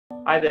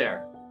Hi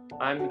there,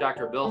 I'm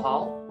Dr. Bill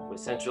Hall with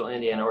Central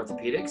Indiana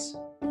Orthopedics.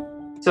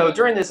 So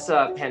during this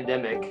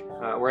pandemic,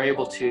 we're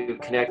able to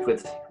connect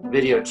with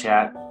video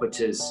chat,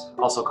 which is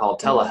also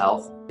called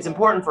telehealth. It's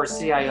important for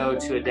CIO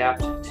to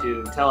adapt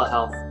to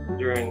telehealth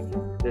during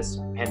this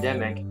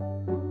pandemic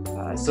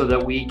so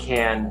that we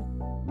can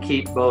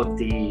keep both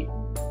the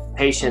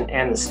patient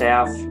and the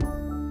staff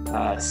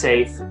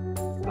safe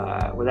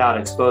without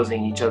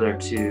exposing each other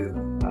to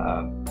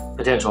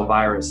potential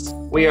virus.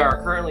 We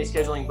are currently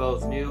scheduling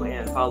both new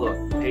and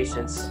follow-up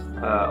patients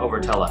over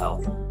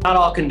telehealth. Not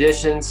all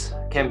conditions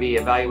can be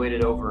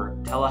evaluated over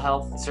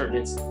telehealth. In certain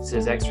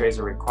instances, x-rays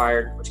are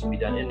required, which can be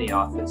done in the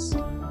office.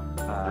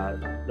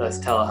 Thus,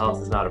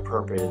 telehealth is not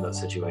appropriate in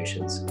those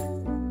situations.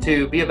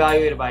 To be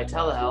evaluated by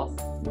telehealth,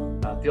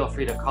 feel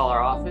free to call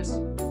our office,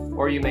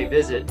 or you may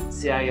visit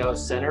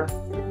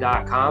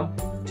ciocenter.com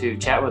to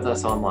chat with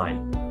us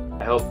online.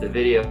 I hope the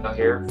video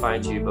here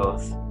finds you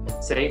both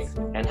safe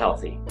and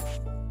healthy.